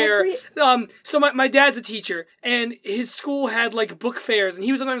book fair. So my dad's a teacher, and his school had like book fairs, and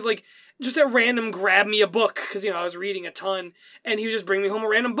he was sometimes like, just at random grab me a book, because, I was reading a ton, and he would just bring me home a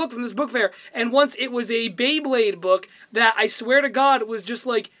random book from this book fair. And once it was a Beyblade book that I swear to God was just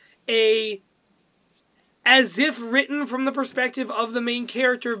like as if written from the perspective of the main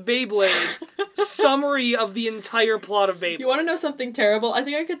character of Beyblade, summary of the entire plot of Beyblade. You want to know something terrible? I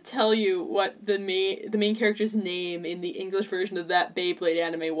think I could tell you what the main character's name in the English version of that Beyblade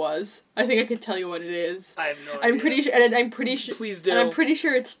anime was. I think I could tell you what it is. I have no idea. I'm pretty sure. Please do. And I'm pretty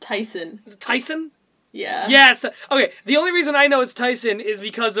sure it's Tyson. Is it Tyson? Yeah. Yes. Okay, the only reason I know it's Tyson is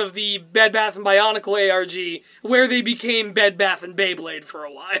because of the Bed Bath & Bionicle ARG, where they became Bed Bath and Beyblade for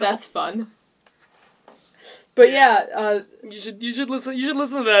a while. That's fun. But yeah, you should listen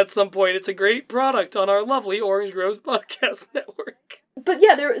to that at some point. It's a great product on our lovely Orange Groves Podcast Network. But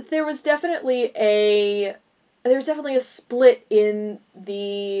yeah, there was definitely a split in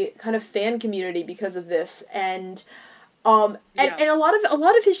the kind of fan community because of this, and a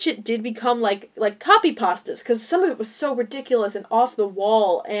lot of his shit did become like copy pastas, because some of it was so ridiculous and off the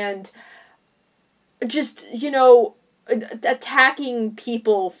wall and just attacking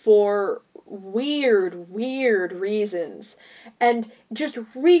people for weird reasons, and just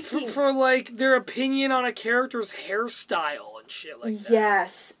wreaking for like their opinion on a character's hairstyle and shit like that.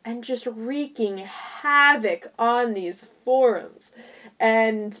 Yes, and just wreaking havoc on these forums,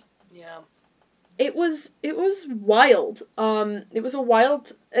 and yeah, it was wild. It was a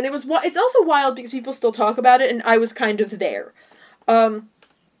wild, and it's also wild because people still talk about it, and I was kind of there. And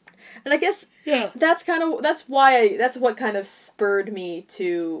I guess that's what kind of spurred me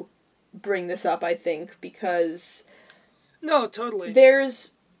to bring this up, I think, because no, totally.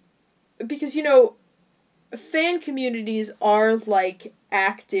 Because fan communities are like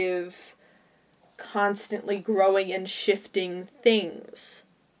active, constantly growing and shifting things.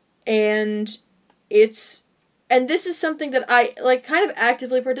 And this is something that I like kind of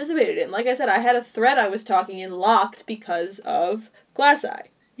actively participated in. Like I said, I had a thread I was talking in locked because of Glasseye.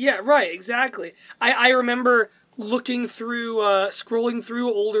 Yeah, right, exactly. I remember scrolling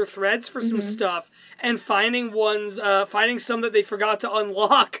through older threads for some stuff, and finding some that they forgot to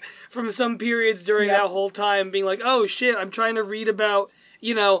unlock from some periods during that whole time, being like, oh shit, I'm trying to read about,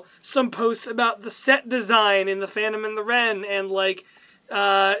 some posts about the set design in the Phantom and the Wren, and like,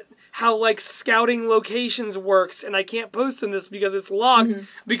 how like scouting locations works, and I can't post in this because it's locked,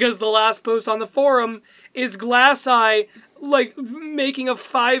 because the last post on the forum is Glasseye like making a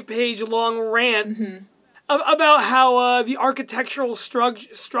 5-page long rant about how the architectural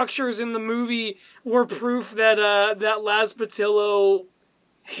structures in the movie were proof that Laz Patillo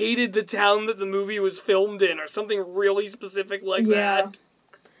hated the town that the movie was filmed in, or something really specific like that.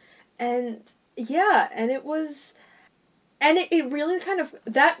 And it was, and it really kind of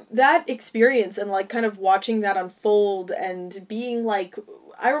that experience, and like kind of watching that unfold and being like,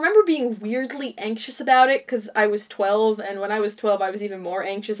 I remember being weirdly anxious about it because I was 12, and when I was 12 I was even more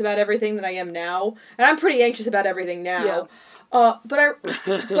anxious about everything than I am now. And I'm pretty anxious about everything now. Yeah. But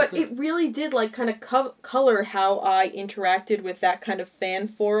it really did like kind of color how I interacted with that kind of fan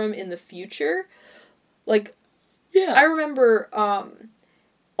forum in the future. Like, I remember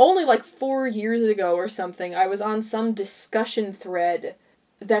only like 4 years ago or something, I was on some discussion thread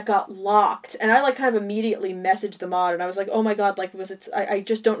that got locked, and I, like, kind of immediately messaged the mod, and I was like, oh my god, like, I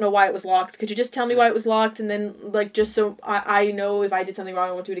just don't know why it was locked. Could you just tell me why it was locked, and then, like, just so I know if I did something wrong,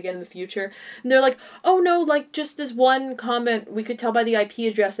 I won't do it again in the future. And they're like, oh no, like, just this one comment, we could tell by the IP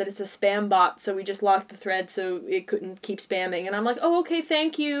address that it's a spam bot, so we just locked the thread so it couldn't keep spamming. And I'm like, oh, okay,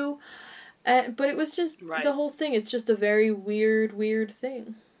 thank you. But it was just, the whole thing, it's just a very weird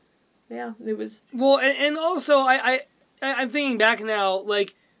thing. Yeah, it was... Well, and also, I'm thinking back now,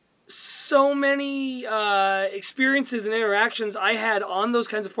 like, so many experiences and interactions I had on those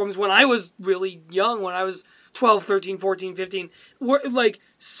kinds of forums when I was really young, when I was 12, 13, 14, 15, were, like,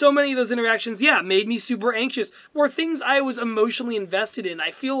 so many of those interactions, made me super anxious, were things I was emotionally invested in.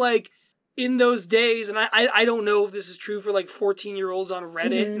 I feel like in those days, and I don't know if this is true for, like, 14-year-olds on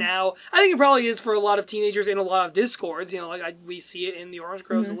Reddit now. I think it probably is for a lot of teenagers in a lot of Discords. You know, like, we see it in the Orange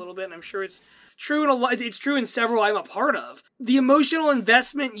Groves a little bit, and I'm sure it's true in a lot. It's true in several I'm a part of. The emotional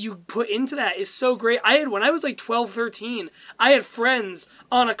investment you put into that is so great. When I was, like, 12, 13, I had friends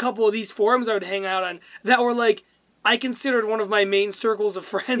on a couple of these forums I would hang out on that were, like, I considered one of my main circles of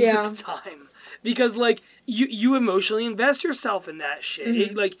friends at the time. Because, like, you emotionally invest yourself in that shit.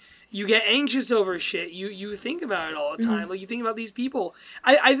 It, like... You get anxious over shit. You think about it all the time. Like, you think about these people.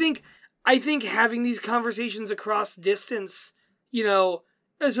 I think having these conversations across distance, you know,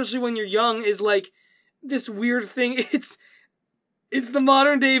 especially when you're young, is like this weird thing. It's the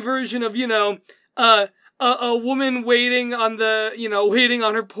modern day version of, you know, a woman waiting on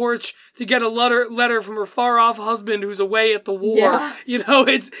her porch to get a letter from her far off husband who's away at the war. Yeah. You know,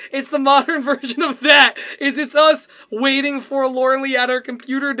 it's the modern version of that. It's us waiting forlornly at our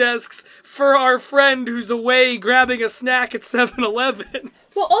computer desks for our friend who's away grabbing a snack at 7-Eleven.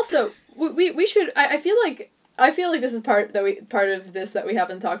 Well, also, we should. I feel like this is part of this that we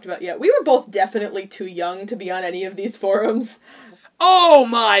haven't talked about yet. We were both definitely too young to be on any of these forums. Oh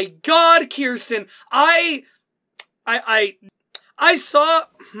my god, Kirsten! I saw...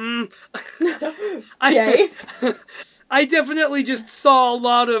 Jay? I definitely just saw a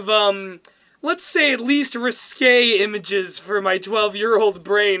lot of, let's say at least risque images for my 12-year-old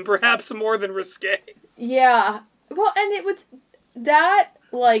brain, perhaps more than risque. Yeah. Well, and it was... That,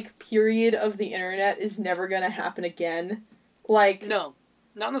 like, period of the internet is never gonna happen again. Like... No.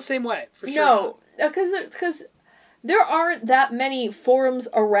 Not in the same way, for sure. No. Because there aren't that many forums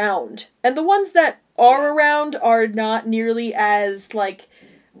around. And the ones that are around are not nearly as, like...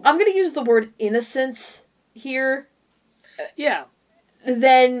 I'm gonna use the word innocent here. Yeah.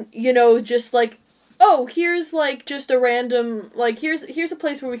 Then, you know, just like, oh, here's, like, just a random... Like, here's a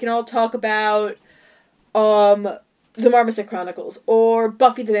place where we can all talk about, the Marmoset Chronicles, or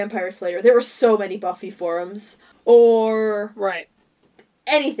Buffy the Vampire Slayer. There were so many Buffy forums. Or... Right.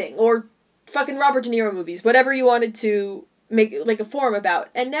 Anything. Or... fucking Robert De Niro movies, whatever you wanted to make, like, a forum about.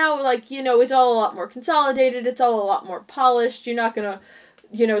 And now, like, you know, it's all a lot more consolidated, it's all a lot more polished, you're not gonna,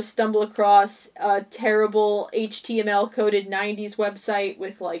 you know, stumble across a terrible HTML-coded 90s website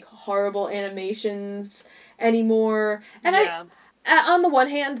with, like, horrible animations anymore. And on the one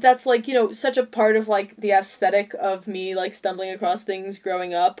hand, that's, like, you know, such a part of, like, the aesthetic of me, like, stumbling across things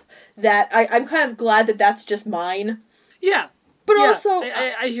growing up, that I'm kind of glad that that's just mine. Yeah. But also...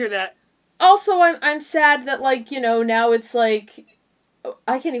 I hear that. Also, I'm sad that, like, you know, now it's, like...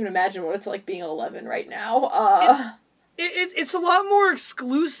 I can't even imagine what it's like being 11 right now. It's a lot more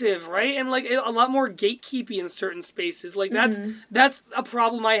exclusive, right? And, like, a lot more gatekeepy in certain spaces. Like, that's a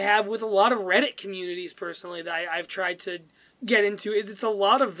problem I have with a lot of Reddit communities, personally, that I've tried to get into, is it's a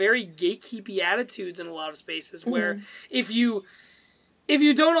lot of very gatekeepy attitudes in a lot of spaces, where if you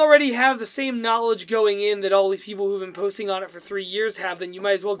don't already have the same knowledge going in that all these people who've been posting on it for 3 years have, then you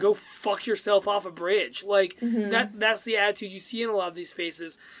might as well go fuck yourself off a bridge. Like, that's the attitude you see in a lot of these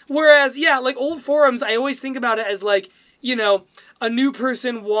spaces. Whereas, yeah, like, old forums, I always think about it as, like, you know, a new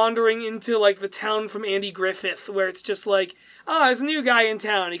person wandering into, like, the town from Andy Griffith, where it's just like, oh, there's a new guy in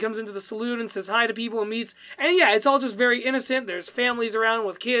town. He comes into the saloon and says hi to people and meets. And yeah, it's all just very innocent. There's families around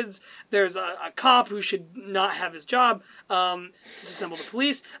with kids. There's a cop who should not have his job. Disassemble the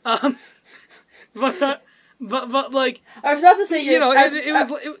police. But like, I was about to say, you know,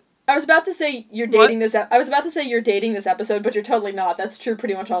 I was about to say you're dating this. I was about to say you're dating this episode, but you're totally not. That's true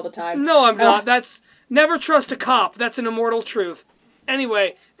pretty much all the time. No, I'm not. That's never trust a cop. That's an immortal truth.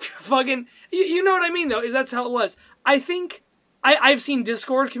 Anyway, fucking, you know what I mean though. Is that's how it was. I think I've seen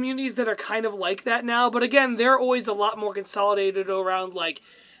Discord communities that are kind of like that now, but again, they're always a lot more consolidated around, like,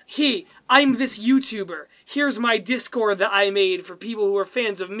 hey, I'm this YouTuber. Here's my Discord that I made for people who are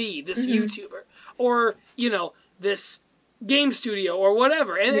fans of me, this YouTuber, or, you know, this game studio or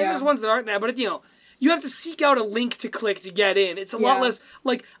whatever. And there's ones that aren't that, but, you know, you have to seek out a link to click to get in. It's a lot less,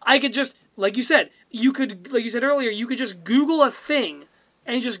 like, I could just, like you said earlier, you could just Google a thing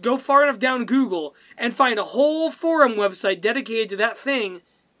and just go far enough down Google and find a whole forum website dedicated to that thing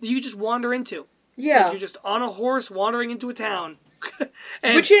that you just wander into. Yeah. Like you're just on a horse wandering into a town.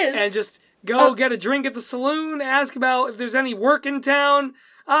 And just go get a drink at the saloon, ask about if there's any work in town.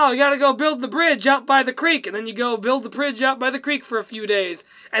 Oh, you gotta go build the bridge out by the creek, and then you go build the bridge out by the creek for a few days.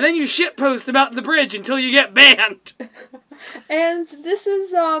 And then you shitpost about the bridge until you get banned. And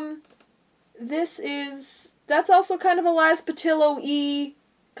that's also kind of a Laz Patillo-y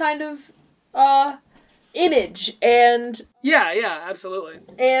kind of, image, and... Yeah, absolutely.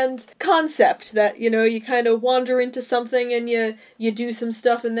 And concept that, you kind of wander into something and you do some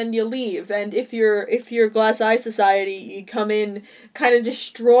stuff and then you leave. And if you're Glasseye Society, you come in, kind of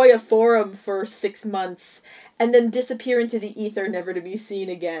destroy a forum for 6 months, and then disappear into the ether, never to be seen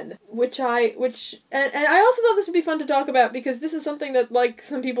again. And I also thought this would be fun to talk about, because this is something that, like,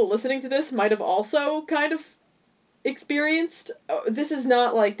 some people listening to this might have also kind of experienced. This is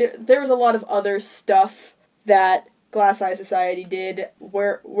not, like, there was a lot of other stuff that Glasseye Society did.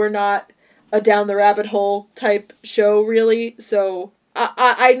 We're not a down the rabbit hole type show, really, so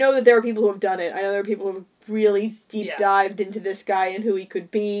I know that there are people who have done it. I know there are people who have really deep dived into this guy and who he could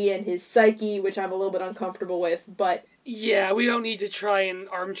be and his psyche, which I'm a little bit uncomfortable with, but... Yeah, we don't need to try and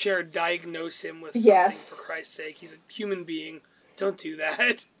armchair diagnose him with something, for Christ's sake. He's a human being. Don't do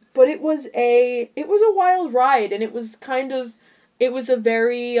that. But it was a wild ride, and it was a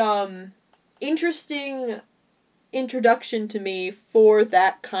very, interesting introduction to me for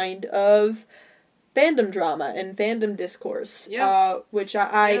that kind of fandom drama and fandom discourse. Yeah. Which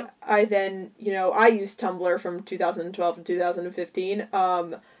I then, I used Tumblr from 2012 to 2015.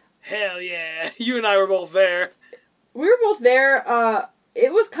 Hell yeah. You and I were both there. We were both there.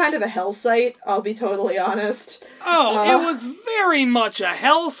 It was kind of a hell site, I'll be totally honest. Oh, it was very much a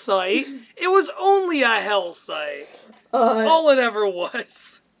hell site. It was only a hell site. That's all it ever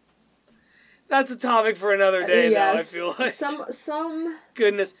was. That's a topic for another day, though, I feel like. Some...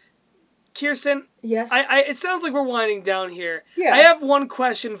 Goodness. Kirsten? Yes? It sounds like we're winding down here. Yeah. I have one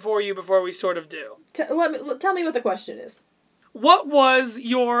question for you before we sort of do. Tell me what the question is. What was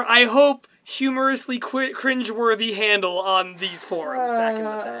your, I hope, humorously cringeworthy handle on these forums back in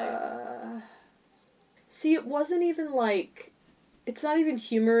the day? See, it wasn't even, like... It's not even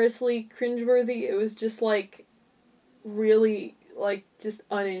humorously cringeworthy. It was just, like, really... like, just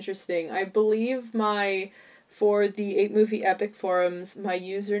uninteresting. I believe for the 8-movie epic forums, my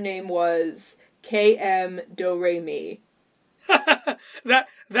username was KM Do Re Mi.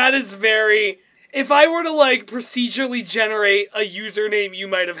 That is very... If I were to, like, procedurally generate a username you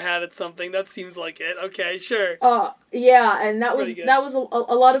might have had at something, that seems like it. Okay, sure. Yeah, and that was a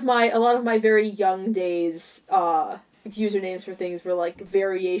lot of my very young days, usernames for things were, like,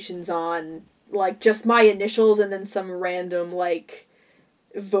 variations on, like, just my initials and then some random, like,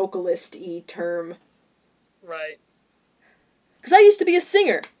 vocalist-y term. Right. Because I used to be a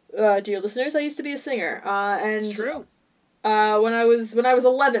singer, dear listeners. I used to be a singer, and... It's true. When I was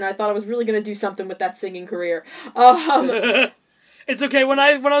 11, I thought I was really going to do something with that singing career. It's okay. When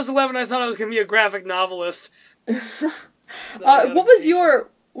I was 11, I thought I was going to be a graphic novelist. What was your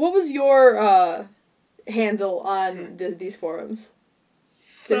handle on these forums?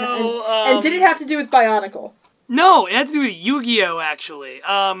 So, and did it have to do with Bionicle? No, it had to do with Yu-Gi-Oh! Actually.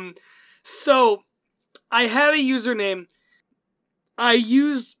 So I had a username. I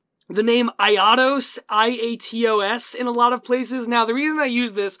used the name Iatos, I-A-T-O-S, in a lot of places. Now, the reason I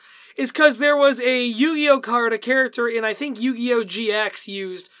use this is because there was a Yu-Gi-Oh! Card, a character in, I think, Yu-Gi-Oh! GX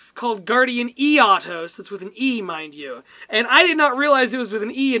used, called Guardian Eotos. That's with an E, mind you. And I did not realize it was with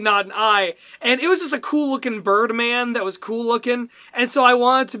an E and not an I. And it was just a cool-looking Birdman that was cool-looking. And so I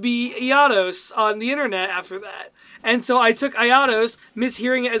wanted to be Eotos on the internet after that. And so I took Iatos,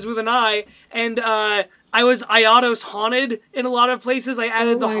 mishearing it as with an I, and, I was Iatos Haunted in a lot of places. I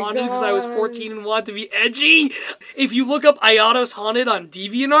added the Haunted because I was 14 and wanted to be edgy. If you look up Iatos Haunted on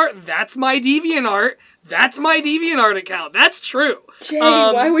DeviantArt, that's my DeviantArt. That's my DeviantArt account. That's true. Jay,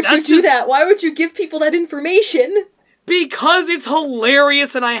 why would you do that? Why would you give people that information? Because it's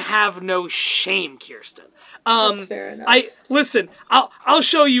hilarious and I have no shame, Kirsten. That's fair enough. I'll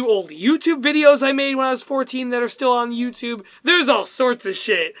show you old YouTube videos I made when I was 14 that are still on YouTube. There's all sorts of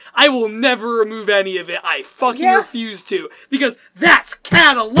shit. I will never remove any of it. I fucking refuse to. Because that's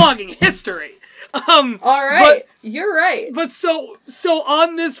cataloging history. Alright, you're right. But so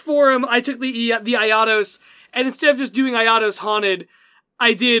on this forum, I took the Iatos, and instead of just doing Iatos Haunted,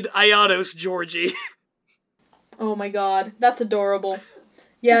 I did Iatos Georgie. Oh my god, that's adorable.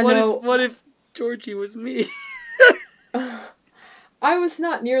 Yeah, Georgie was me. I was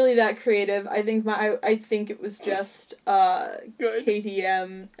not nearly that creative. I think it was just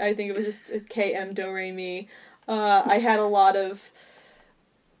KTM. I think it was just KM Do Re Mi. I had a lot of,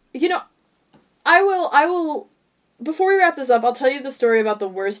 I will. Before we wrap this up, I'll tell you the story about the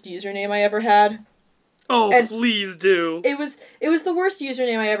worst username I ever had. Oh, and please do. It was the worst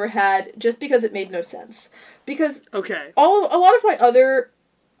username I ever had, just because it made no sense. Because a lot of my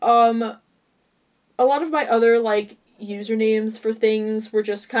other like usernames for things were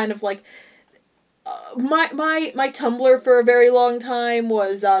just kind of like my Tumblr for a very long time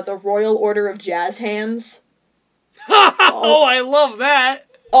was the Royal Order of Jazz Hands. Oh, I love that.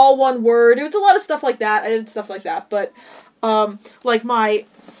 All one word. It was a lot of stuff like that. I did stuff like that, but my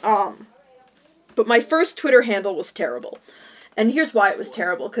first Twitter handle was terrible. And here's why it was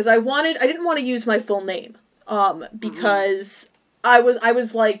terrible, because I didn't want to use my full name. Because I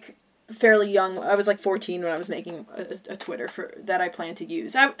was like fairly young. I was like 14 when I was making a Twitter that I planned to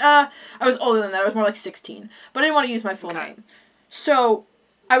use. I was older than that. I was more like 16. But I didn't want to use my full name. So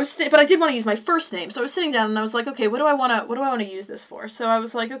but I did want to use my first name. So I was sitting down and I was like, okay, what do I want to use this for? So I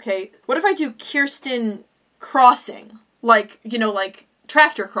was like, okay, what if I do Kirsten Crossing? Like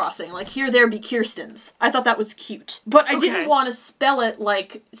tractor crossing, like here there be Kirstens. I thought that was cute. But I didn't want to spell it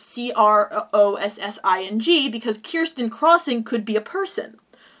like Crossing, because Kirsten Crossing could be a person.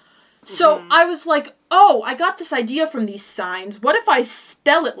 So I was like, oh, I got this idea from these signs. What if I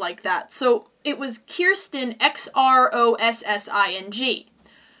spell it like that? So it was Kirsten Crossing.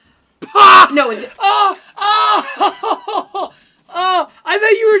 No, I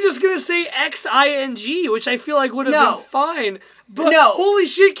thought you were just gonna say Xing, which I feel like would have been fine. But holy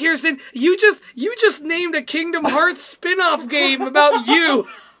shit, Kirsten, you just named a Kingdom Hearts spin-off game about you.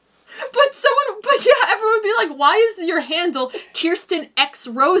 But everyone would be like, why is your handle Kirsten X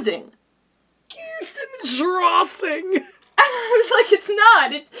Rosing? Kirsten Crossing. I was like, it's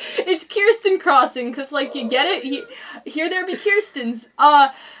not. It's Kirsten Crossing, because, like, you get it? Here there be Kirstens.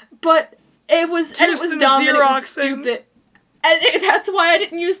 But it was dumb and it was stupid. And that's why I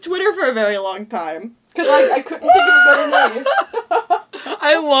didn't use Twitter for a very long time. Because I couldn't think of a better name.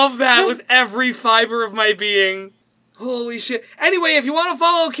 I love that with every fiber of my being. Holy shit. Anyway, if you want to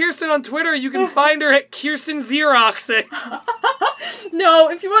follow Kirsten on Twitter, you can find her at Kirsten Xeroxing. No,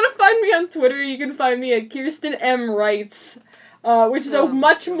 if you want to find me on Twitter, you can find me at Kirsten M. Writes, which is a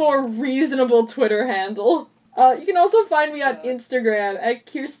much more reasonable Twitter handle. You can also find me on Instagram at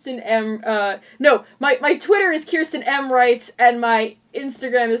Kirsten M. My Twitter is Kirsten M. Writes, and my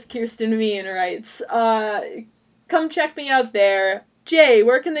Instagram is Kirsten Mean Writes. Come check me out there. Jay,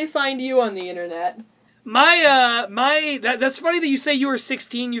 where can they find you on the internet? That's funny that you say you were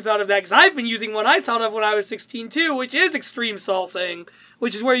 16, you thought of that, because I've been using one I thought of when I was 16 too, which is Extreme Salsing,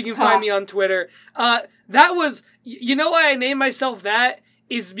 which is where you can find me on Twitter. That was, you know why I named myself that?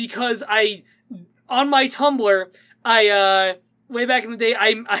 Is because on my Tumblr, way back in the day,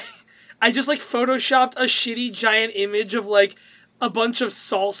 I just, like, photoshopped a shitty giant image of, like, a bunch of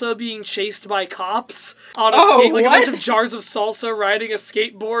salsa being chased by cops on a skate, like a bunch of jars of salsa riding a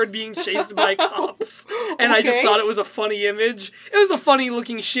skateboard being chased by cops. And I just thought it was a funny image. It was a funny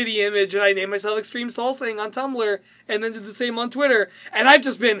looking shitty image, and I named myself Extreme Salsing on Tumblr, and then did the same on Twitter. And I've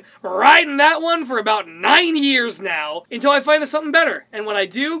just been riding that one for about 9 years now, until I find something better. And when I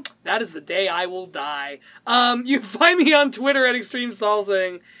do, that is the day I will die. You can find me on Twitter at Extreme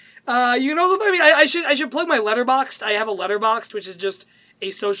Salsing. You can also find me, I should plug my Letterboxd. I have a Letterboxd, which is just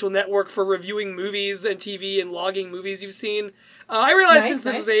a social network for reviewing movies and TV and logging movies you've seen. I realize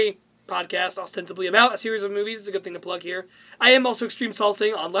this is a podcast ostensibly about a series of movies, it's a good thing to plug here. I am also Extreme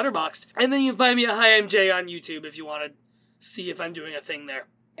Salsing on Letterboxd. And then you can find me at Hi, I'm Jay on YouTube if you want to see if I'm doing a thing there.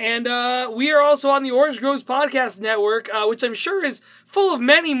 And we are also on the Orange Groves Podcast Network, which I'm sure is full of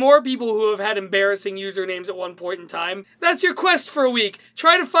many more people who have had embarrassing usernames at one point in time. That's your quest for a week.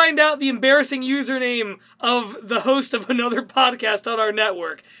 Try to find out the embarrassing username of the host of another podcast on our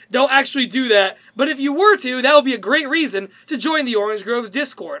network. Don't actually do that, but if you were to, that would be a great reason to join the Orange Groves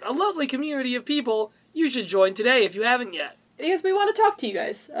Discord, a lovely community of people you should join today if you haven't yet. Because we want to talk to you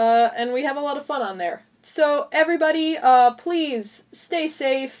guys, and we have a lot of fun on there. So, everybody, please stay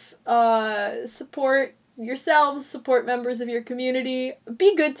safe, support yourselves, support members of your community,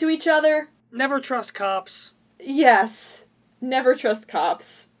 be good to each other. Never trust cops. Yes, never trust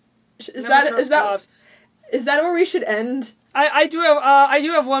cops. Is that where we should end? I do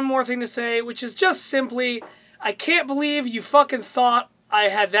have one more thing to say, which is just simply, I can't believe you fucking thought I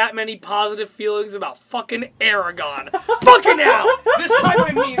had that many positive feelings about fucking Aragon. Fucking now! This time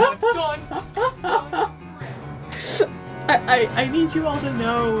I mean it. I'm done. I need you all to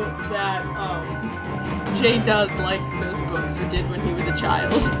know that Jay does like those books, or did when he was a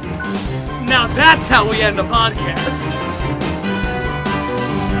child. Now that's how we end a podcast.